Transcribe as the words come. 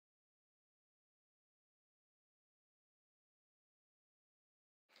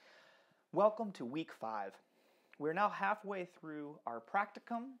Welcome to week 5. We're now halfway through our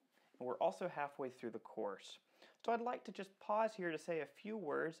practicum, and we're also halfway through the course. So I'd like to just pause here to say a few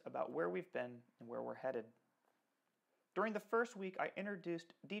words about where we've been and where we're headed. During the first week, I introduced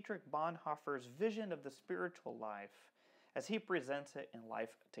Dietrich Bonhoeffer's vision of the spiritual life as he presents it in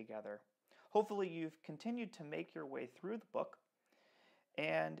Life Together. Hopefully you've continued to make your way through the book.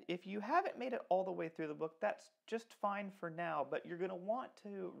 And if you haven't made it all the way through the book, that's just fine for now, but you're going to want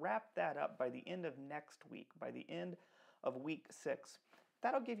to wrap that up by the end of next week, by the end of week 6.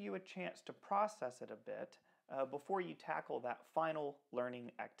 That'll give you a chance to process it a bit before you tackle that final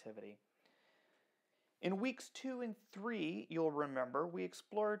learning activity. In weeks 2 and 3, you'll remember, we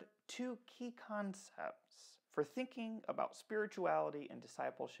explored 2 key concepts for thinking about spirituality and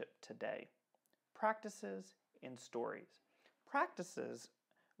discipleship today: practices and stories. Practices,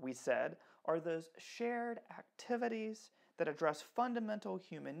 we said, are those shared activities that address fundamental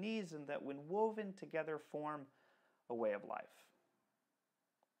human needs and that, when woven together, form a way of life.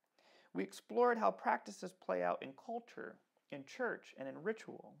 We explored how practices play out in culture, in church, and in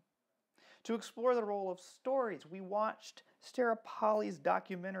ritual. To explore the role of stories, we watched Staropali's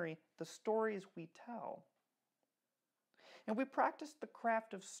documentary, The Stories We Tell. And we practiced the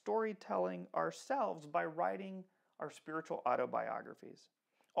craft of storytelling ourselves by writing our spiritual autobiographies.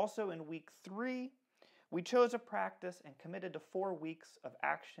 Also in week 3, we chose a practice and committed to 4 weeks of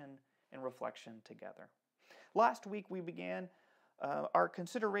action and reflection together. Last week we began our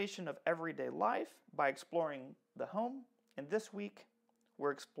consideration of everyday life by exploring the home, and this week we're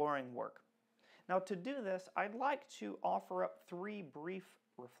exploring work. Now, to do this, I'd like to offer up 3 brief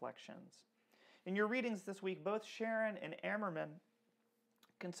reflections. In your readings this week, both Sharon and Ammerman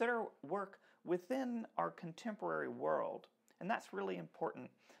consider work within our contemporary world, and that's really important.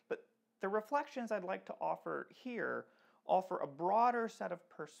 But the reflections I'd like to offer here offer a broader set of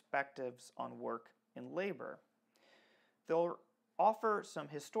perspectives on work and labor. They'll offer some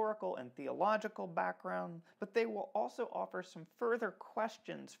historical and theological background, but they will also offer some further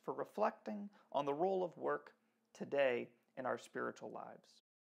questions for reflecting on the role of work today in our spiritual lives.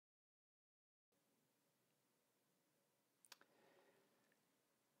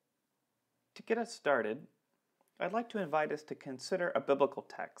 To get us started, I'd like to invite us to consider a biblical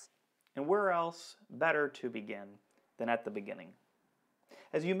text, and where else better to begin than at the beginning.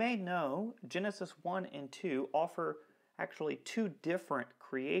 As you may know, Genesis 1 and 2 offer actually 2 different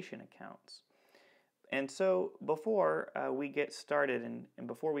creation accounts. And so before we get started and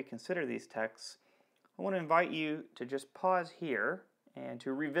before we consider these texts, I want to invite you to just pause here and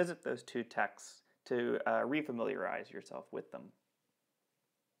to revisit those 2 texts to refamiliarize yourself with them.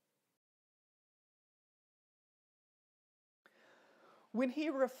 When he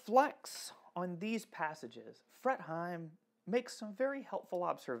reflects on these passages, Fretheim makes some very helpful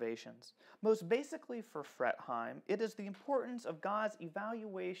observations. Most basically for Fretheim, it is the importance of God's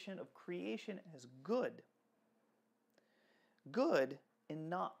evaluation of creation as good. Good and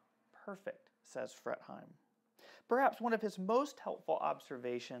not perfect, says Fretheim. Perhaps one of his most helpful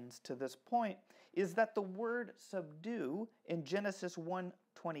observations to this point is that the word subdue in Genesis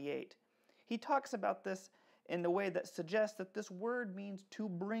 1:28. He talks about this in a way that suggests that this word means to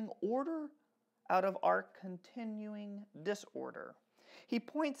bring order out of our continuing disorder. He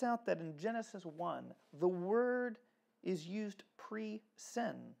points out that in Genesis 1, the word is used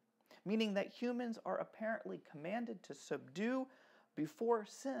pre-sin, meaning that humans are apparently commanded to subdue before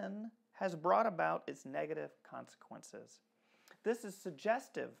sin has brought about its negative consequences. This is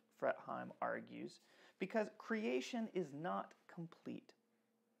suggestive, Fretheim argues, because creation is not complete.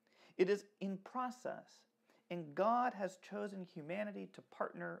 It is in process, and God has chosen humanity to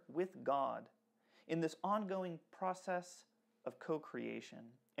partner with God in this ongoing process of co-creation.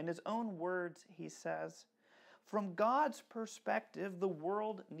 In his own words, he says, "From God's perspective, the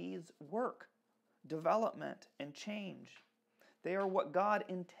world needs work, development, and change. They are what God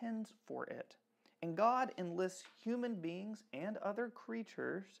intends for it, and God enlists human beings and other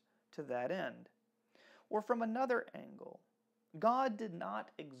creatures to that end." Or from another angle, God did not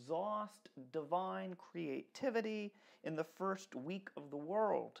exhaust divine creativity in the first week of the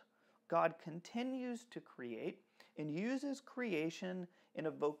world. God continues to create and uses creation in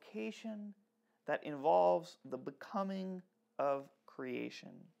a vocation that involves the becoming of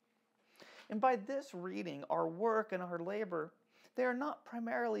creation. And by this reading, our work and our labor, they are not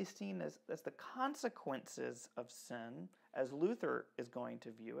primarily seen as the consequences of sin, as Luther is going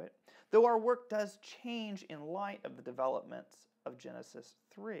to view it, though our work does change in light of the developments of Genesis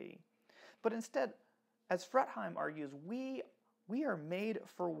 3. But instead, as Fretheim argues, we are made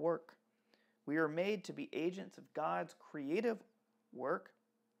for work. We are made to be agents of God's creative work,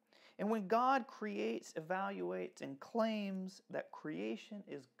 And when God creates, evaluates, and claims that creation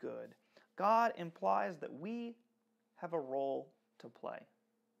is good, God implies that we have a role to play.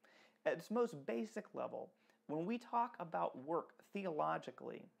 At its most basic level, when we talk about work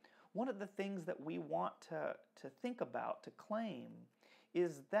theologically, one of the things that we want to think about, to claim,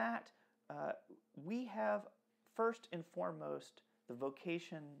 is that we have first and foremost the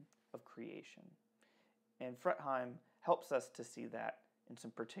vocation of creation. And Fretheim helps us to see that in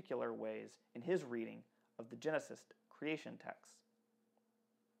some particular ways in his reading of the Genesis creation text.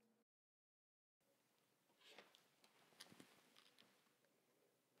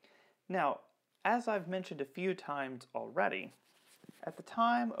 Now, as I've mentioned a few times already, at the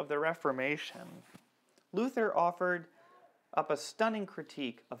time of the Reformation, Luther offered up a stunning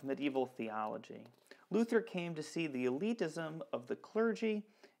critique of medieval theology. Luther came to see the elitism of the clergy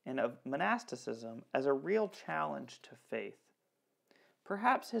and of monasticism as a real challenge to faith.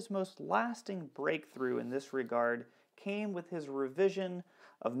 Perhaps his most lasting breakthrough in this regard came with his revision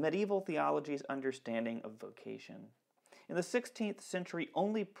of medieval theology's understanding of vocation. In the 16th century,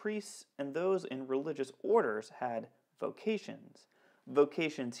 only priests and those in religious orders had vocations.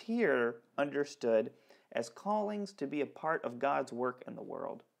 Vocations here understood as callings to be a part of God's work in the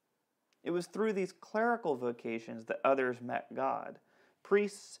world. It was through these clerical vocations that others met God.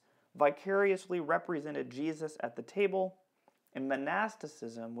 Priests vicariously represented Jesus at the table, and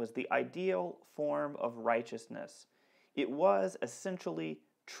monasticism was the ideal form of righteousness. It was essentially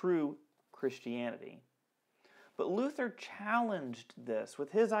true Christianity. But Luther challenged this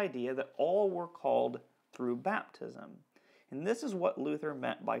with his idea that all were called through baptism. And this is what Luther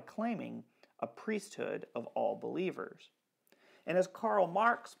meant by claiming a priesthood of all believers. And as Karl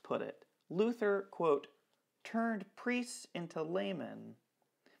Marx put it, Luther, quote, turned priests into laymen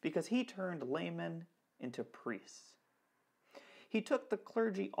because he turned laymen into priests. He took the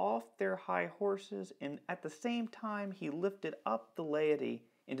clergy off their high horses, and at the same time he lifted up the laity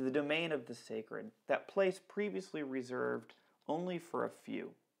into the domain of the sacred, that place previously reserved only for a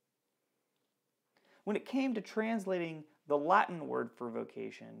few. When it came to translating the Latin word for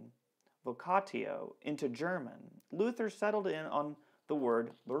vocation, vocatio, into German, Luther settled in on the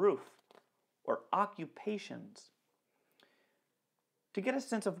word Beruf, or occupations. To get a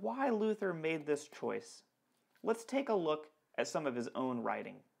sense of why Luther made this choice, let's take a look at some of his own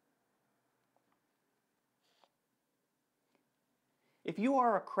writing. If you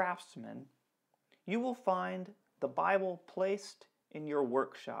are a craftsman, you will find the Bible placed in your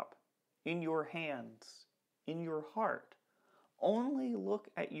workshop, in your hands, in your heart. Only look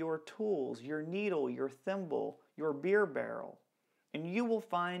at your tools, your needle, your thimble, your beer barrel, and you will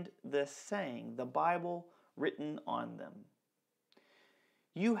find this saying, the Bible written on them.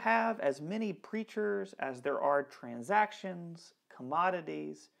 You have as many preachers as there are transactions,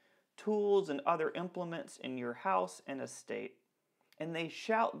 commodities, tools, and other implements in your house and estate, and they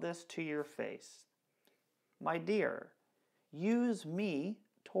shout this to your face. My dear, use me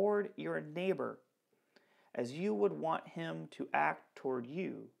toward your neighbor as you would want him to act toward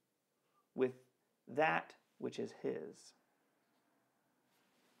you with that which is his.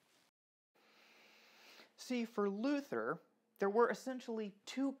 See, for Luther, there were essentially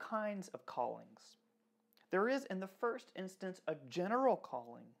two kinds of callings. There is, in the first instance, a general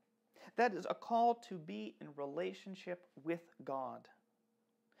calling. That is a call to be in relationship with God.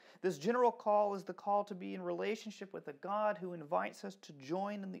 This general call is the call to be in relationship with a God who invites us to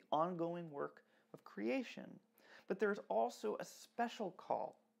join in the ongoing work of creation. But there's also a special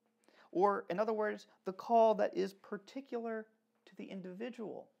call, or in other words, the call that is particular to the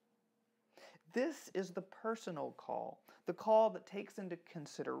individual. This is the personal call, the call that takes into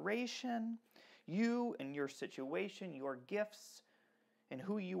consideration you and your situation, your gifts, and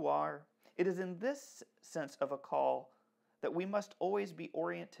who you are. It is in this sense of a call that we must always be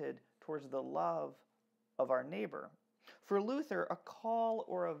oriented towards the love of our neighbor. For Luther, a call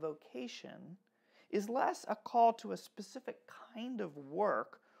or a vocation is less a call to a specific kind of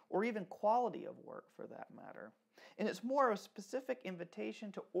work or even quality of work for that matter. And it's more a specific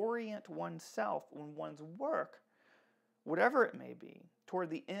invitation to orient oneself in one's work, whatever it may be, toward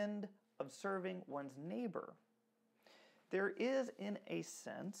the end of serving one's neighbor. There is, in a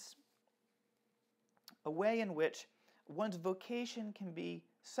sense, a way in which one's vocation can be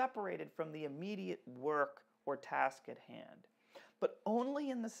separated from the immediate work or task at hand, but only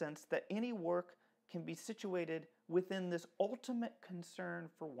in the sense that any work can be situated within this ultimate concern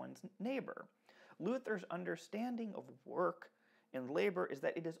for one's neighbor. Luther's understanding of work and labor is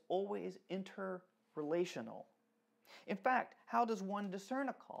that it is always interrelational. In fact, how does one discern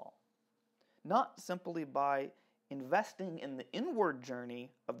a call? Not simply by investing in the inward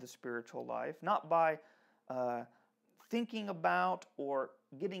journey of the spiritual life, not by thinking about or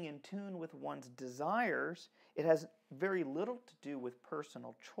getting in tune with one's desires, it has very little to do with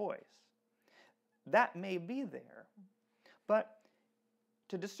personal choice. That may be there, but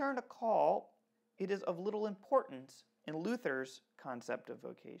to discern a call, it is of little importance in Luther's concept of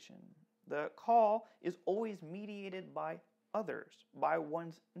vocation. The call is always mediated by others, by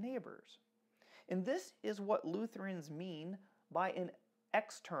one's neighbors. And this is what Lutherans mean by an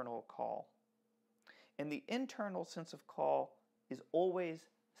external call. And the internal sense of call is always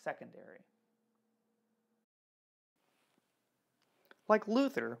secondary. Like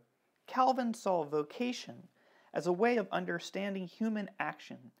Luther, Calvin saw vocation as a way of understanding human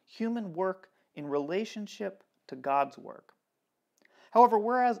action, human work in relationship to God's work. However,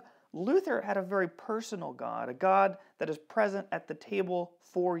 whereas Luther had a very personal God, a God that is present at the table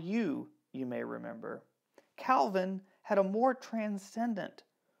for you, you may remember, Calvin had a more transcendent,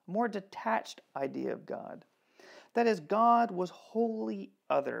 more detached idea of God. That is, God was wholly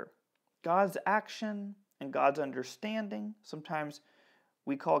other. God's action and God's understanding, sometimes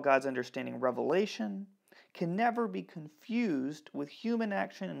we call God's understanding revelation, can never be confused with human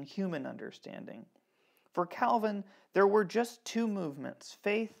action and human understanding. For Calvin, there were just two movements,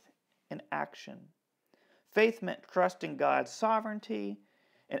 faith and action. Faith meant trust in God's sovereignty,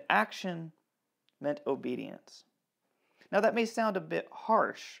 and action meant obedience. Now that may sound a bit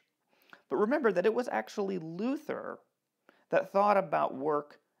harsh, but remember that it was actually Luther that thought about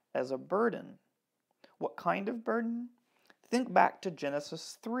work as a burden. What kind of burden? Think back to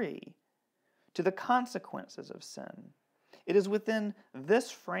Genesis 3, to the consequences of sin. It is within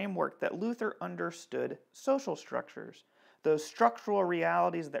this framework that Luther understood social structures, those structural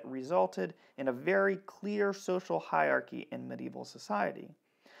realities that resulted in a very clear social hierarchy in medieval society.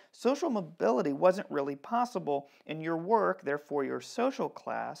 Social mobility wasn't really possible in your work, therefore your social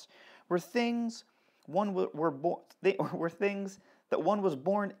class, were things things that one was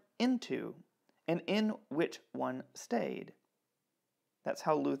born into and in which one stayed. That's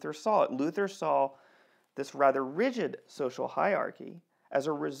how Luther saw it. Luther saw this rather rigid social hierarchy as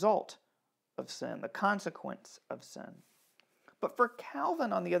a result of sin, the consequence of sin. But for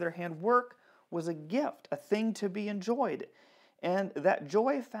Calvin, on the other hand, work was a gift, a thing to be enjoyed. And that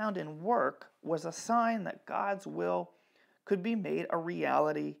joy found in work was a sign that God's will could be made a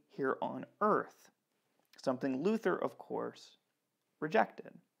reality here on earth. Something Luther, of course,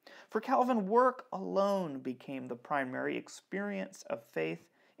 rejected. For Calvin, work alone became the primary experience of faith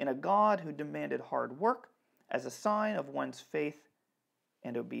in a God who demanded hard work as a sign of one's faith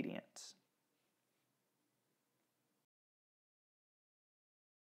and obedience.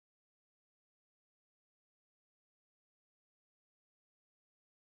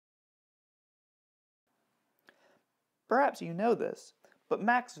 Perhaps you know this, but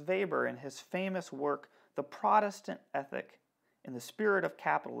Max Weber, in his famous work, The Protestant Ethic in the Spirit of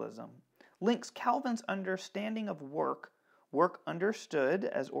Capitalism, links Calvin's understanding of work, work understood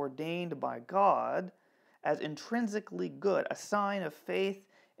as ordained by God, as intrinsically good, a sign of faith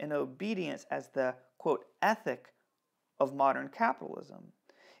and obedience, as the, quote, ethic of modern capitalism.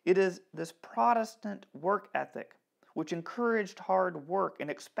 It is this Protestant work ethic which encouraged hard work and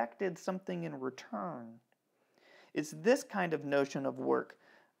expected something in return. It's this kind of notion of work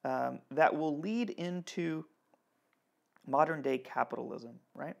that will lead into modern-day capitalism,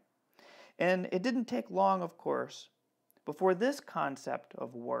 right? And it didn't take long, of course, before this concept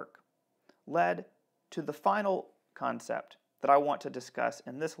of work led to the final concept that I want to discuss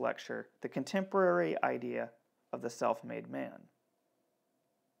in this lecture, the contemporary idea of the self-made man.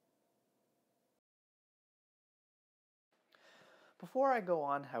 Before I go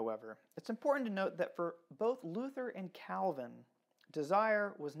on, however, it's important to note that for both Luther and Calvin,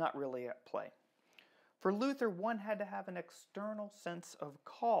 desire was not really at play. For Luther, one had to have an external sense of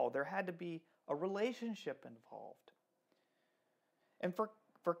call. There had to be a relationship involved. And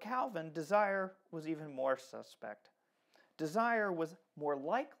for Calvin, desire was even more suspect. Desire was more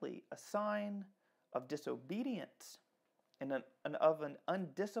likely a sign of disobedience and of an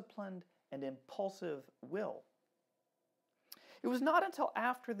undisciplined and impulsive will. It was not until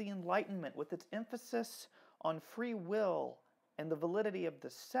after the Enlightenment, with its emphasis on free will and the validity of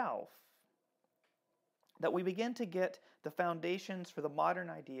the self, that we begin to get the foundations for the modern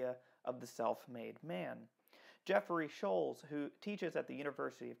idea of the self-made man. Jeffrey Scholes, who teaches at the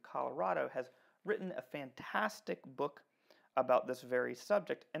University of Colorado, has written a fantastic book about this very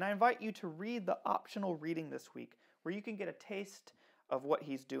subject, and I invite you to read the optional reading this week, where you can get a taste of what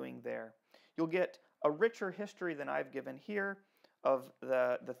he's doing there. You'll get a richer history than I've given here of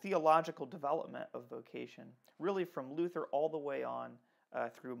the theological development of vocation, really from Luther all the way on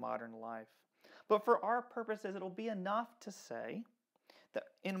through modern life. But for our purposes, it'll be enough to say that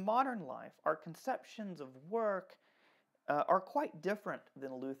in modern life, our conceptions of work are quite different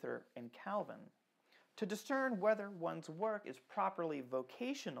than Luther and Calvin. To discern whether one's work is properly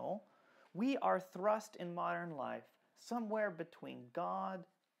vocational, we are thrust in modern life somewhere between God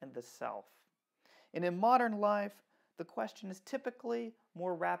and the self. And in modern life, the question is typically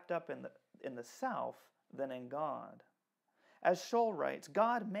more wrapped up in the self than in God. As Scholl writes,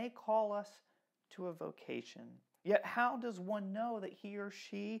 God may call us to a vocation, yet how does one know that he or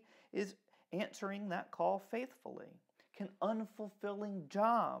she is answering that call faithfully? Can unfulfilling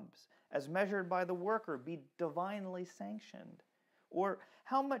jobs, as measured by the worker, be divinely sanctioned? Or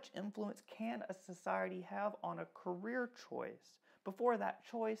how much influence can a society have on a career choice before that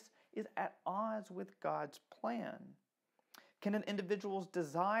choice is at odds with God's plan? Can an individual's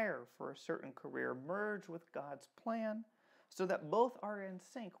desire for a certain career merge with God's plan so that both are in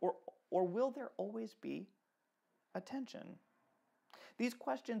sync, or will there always be a tension? These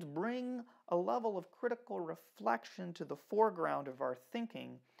questions bring a level of critical reflection to the foreground of our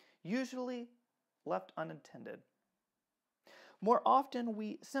thinking, usually left unattended. More often,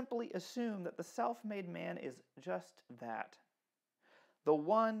 we simply assume that the self-made man is just that, the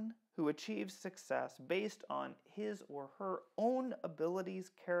one who achieves success based on his or her own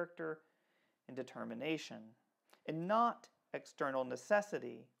abilities, character, and determination, and not external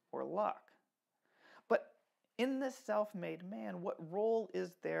necessity or luck. But in this self-made man, what role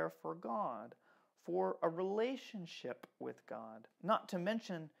is there for God, for a relationship with God, not to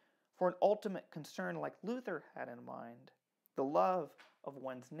mention for an ultimate concern like Luther had in mind, the love of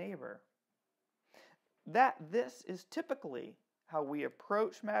one's neighbor? This is typically how we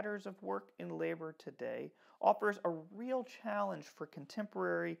approach matters of work and labor today, offers a real challenge for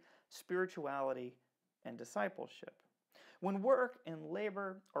contemporary spirituality and discipleship. When work and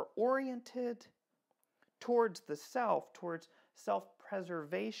labor are oriented towards the self, towards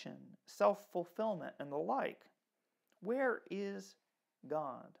self-preservation, self-fulfillment, and the like, where is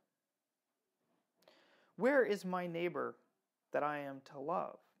God? Where is my neighbor that I am to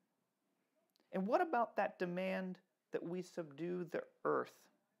love? And what about that demand that we subdue the earth,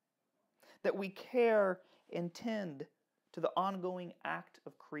 that we care and tend to the ongoing act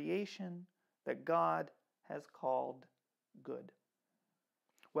of creation that God has called good?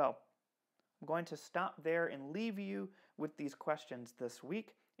 Well, I'm going to stop there and leave you with these questions this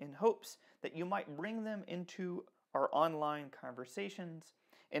week in hopes that you might bring them into our online conversations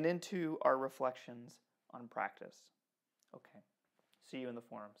and into our reflections on practice. Okay, see you in the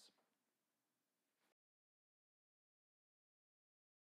forums.